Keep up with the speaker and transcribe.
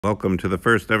Welcome to the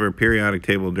first ever periodic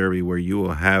table derby where you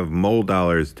will have mole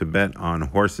dollars to bet on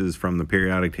horses from the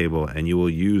periodic table, and you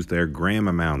will use their gram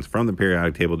amounts from the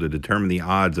periodic table to determine the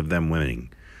odds of them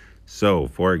winning. So,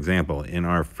 for example, in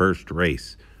our first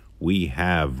race, we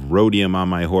have Rhodium on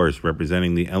my horse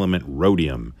representing the element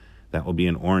rhodium. That will be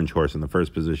an orange horse in the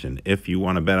first position. If you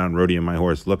want to bet on Rhodium my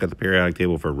horse, look at the periodic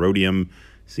table for Rhodium,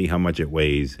 see how much it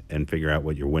weighs, and figure out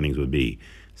what your winnings would be.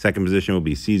 Second position will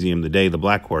be Cesium the Day, the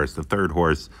black horse. The third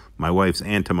horse, my wife's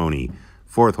Antimony.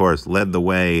 Fourth horse, Led the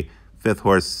Way. Fifth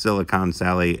horse, Silicon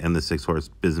Sally. And the sixth horse,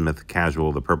 Bismuth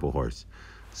Casual, the purple horse.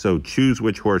 So choose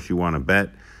which horse you want to bet.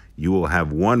 You will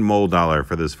have one mole dollar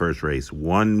for this first race.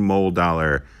 One mole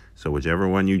dollar. So whichever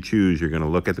one you choose, you're going to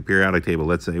look at the periodic table.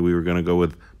 Let's say we were going to go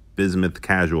with Bismuth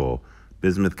Casual.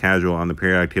 Bismuth Casual on the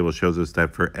periodic table shows us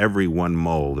that for every one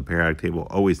mole, the periodic table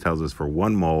always tells us for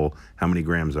one mole how many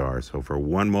grams are. So for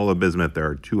one mole of bismuth, there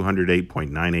are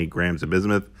 208.98 grams of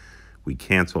bismuth. We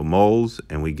cancel moles,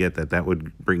 and we get that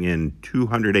would bring in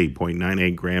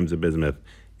 208.98 grams of bismuth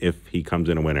if he comes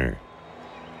in a winner.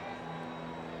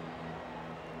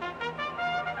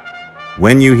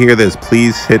 When you hear this,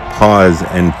 please hit pause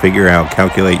and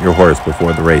calculate your horse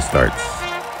before the race starts.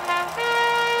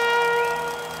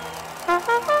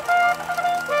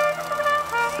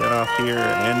 Set off here,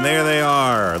 and there they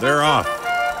are. They're off.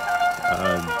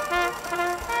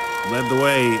 Led the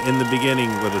Way in the beginning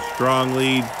with a strong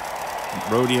lead.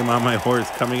 Rhodium on my horse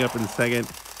coming up in second.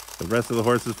 The rest of the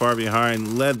horses far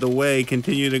behind. Led the Way,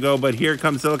 continue to go, but here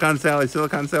comes Silicon Sally.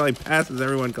 Silicon Sally passes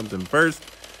everyone, comes in first.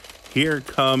 Here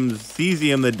comes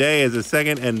Cesium the Day as a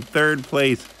second, and third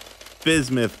place,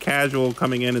 Bismuth Casual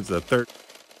coming in as the third.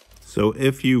 So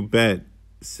if you bet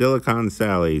Silicon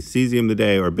Sally, Cesium the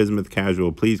Day, or Bismuth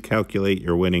Casual, please calculate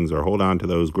your winnings or hold on to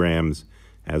those grams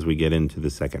as we get into the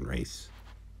second race.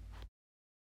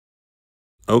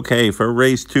 Okay, for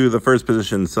race 2, the first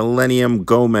position, Selenium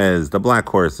Gomez, the black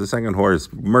horse. The second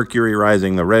horse, Mercury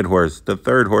Rising, the red horse. The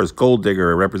third horse, Gold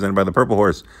Digger, represented by the purple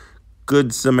horse. Good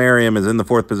Samarium is in the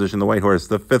fourth position, the white horse.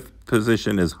 The fifth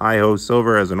position is Hi-Ho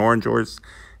Silver as an orange horse.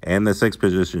 And the sixth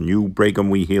position, You Break 'em,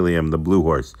 We Helium, the blue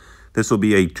horse. This will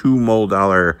be a $2 mole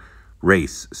dollar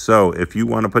race. So if you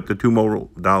want to put the $2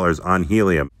 mole dollars on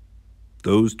helium,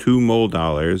 those $2 mole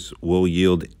dollars will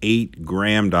yield $8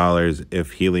 gram dollars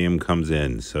if helium comes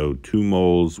in. So 2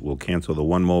 moles will cancel the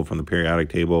 1 mole from the periodic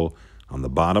table on the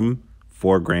bottom,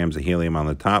 4 grams of helium on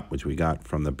the top, which we got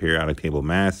from the periodic table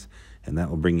mass, and that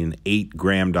will bring in $8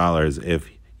 gram dollars if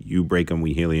You Break 'em,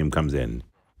 We Helium comes in.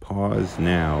 Pause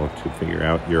now to figure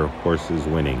out your horse's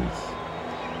winnings.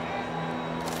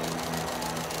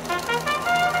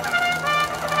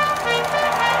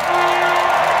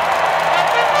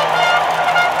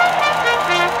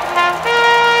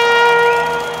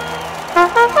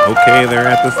 Okay, they're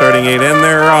at the starting gate, and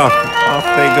they're off. Off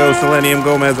they go. Selenium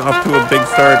Gomez off to a big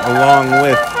start, along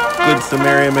with Good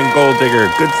Samarium and Gold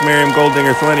Digger. Good Samarium, Gold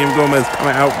Digger, Selenium Gomez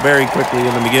coming out very quickly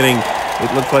in the beginning.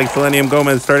 It looks like Selenium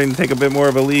Gomez starting to take a bit more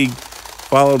of a lead,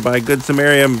 followed by Good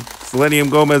Samarium, Selenium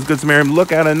Gomez, Good Samarium.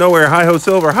 Look out of nowhere, Hi-Ho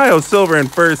Silver in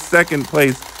first, second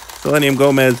place, Selenium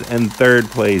Gomez, and third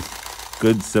place,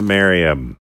 Good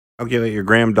Samarium. Calculate your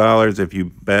gram dollars if you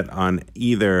bet on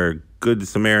either Good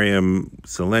Samarium,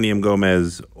 Selenium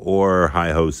Gomez, or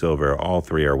Hi-Ho Silver. All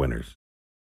three are winners.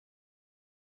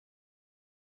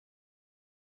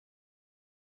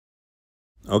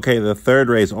 Okay, the third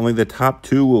race, only the top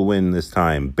 2 will win this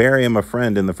time. Barium, a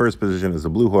Friend, in the first position is the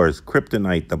blue horse.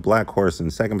 Kryptonite, the black horse, in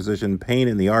second position. Pain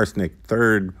in the Arsenic,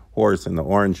 third horse, and the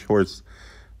orange horse.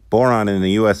 Boron in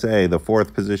the USA, the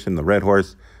fourth position, the red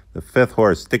horse. The fifth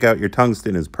horse, Stick Out Your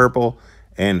Tungsten, is purple.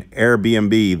 And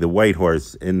Airbnb, the white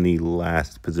horse, in the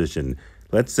last position.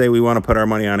 Let's say we want to put our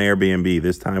money on Airbnb.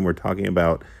 This time we're talking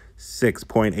about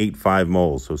 6.85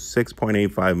 moles. So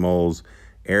 6.85 moles.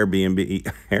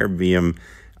 Airbnb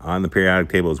on the periodic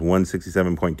table is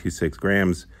 167.26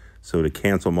 grams. So to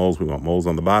cancel moles, we want moles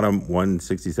on the bottom,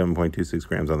 167.26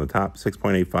 grams on the top.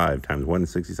 6.85 times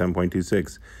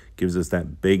 167.26 gives us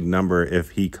that big number if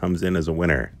he comes in as a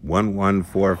winner.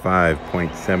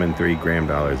 1145.73 gram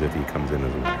dollars if he comes in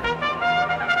as a winner.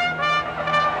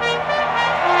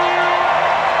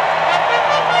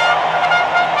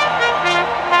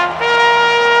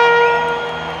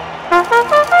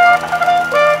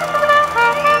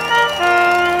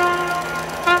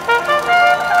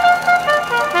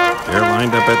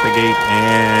 Lined up at the gate,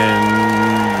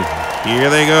 and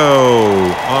here they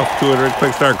go. Off to a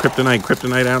quick start.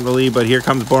 Kryptonite out in the lead, but here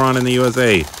comes Boron in the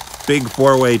USA. Big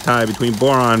 4-way tie between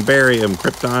Boron, Barium,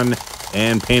 Krypton,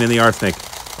 and Pain in the Arsenic.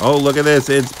 Oh, look at this.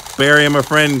 It's Barium, a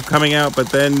Friend, coming out, but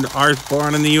then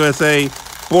Boron in the USA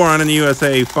Boron in the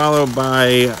USA, followed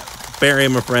by Bury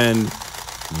My Friend,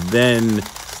 then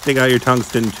Stick Out Your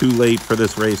Tungsten. Too late for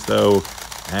this race, though,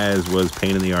 as was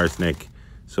Pain in the Arsenic.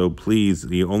 So please,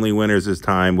 the only winners this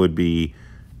time would be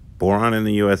Boron in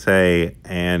the USA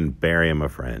and Bury My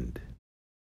Friend.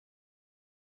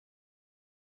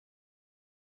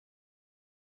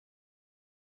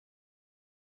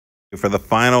 For the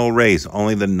final race,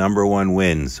 only the number one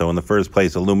wins. So in the first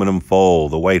place, Aluminum Foal,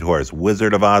 the white horse.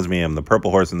 Wizard of Osmium, the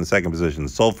purple horse in the second position.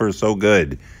 Sulfur So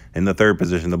Good in the third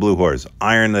position, the blue horse.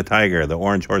 Iron the Tiger, the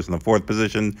orange horse in the fourth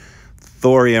position.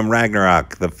 Thorium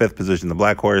Ragnarok, the fifth position, the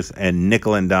black horse. And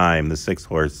Nickel and Dime, the sixth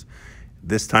horse.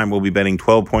 This time we'll be betting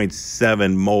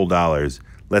 12.7 mole dollars.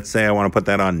 Let's say I want to put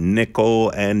that on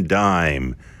Nickel and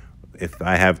Dime. If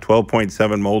I have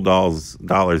 12.7 mole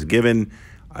dollars given,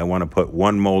 I want to put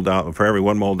 $1 mole for every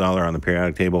 $1 mole on the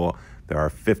periodic table. There are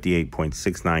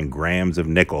 58.69 grams of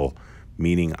nickel,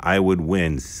 meaning I would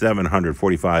win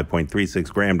 745.36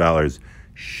 gram dollars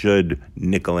should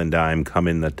Nickel and Dime come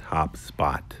in the top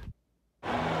spot.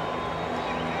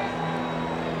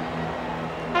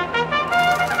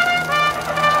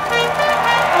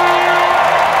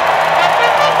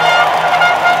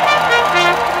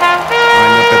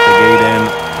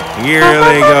 Here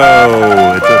they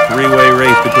go. It's a three-way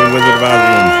race between Wizard of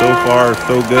Osmium, So Far,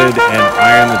 So Good, and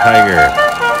Iron the Tiger.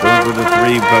 Those were the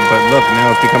three, but look, now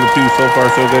it's becoming two, So Far,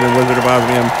 So Good, and Wizard of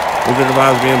Osmium. Wizard of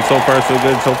Osmium, So Far, So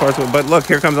Good, So Far, So Good. But look,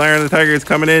 here comes Iron the Tiger. It's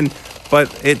coming in,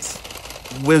 but it's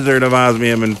Wizard of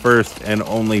Osmium in first and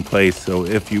only place. So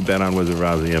if you bet on Wizard of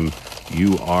Osmium,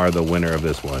 you are the winner of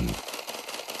this one.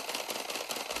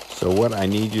 So what I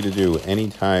need you to do,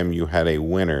 anytime you had a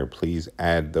winner, please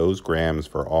add those grams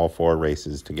for all four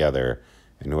races together,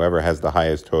 and whoever has the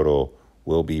highest total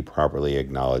will be properly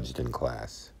acknowledged in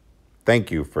class.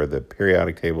 Thank you for the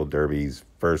Periodic Table Derby's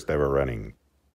first ever running.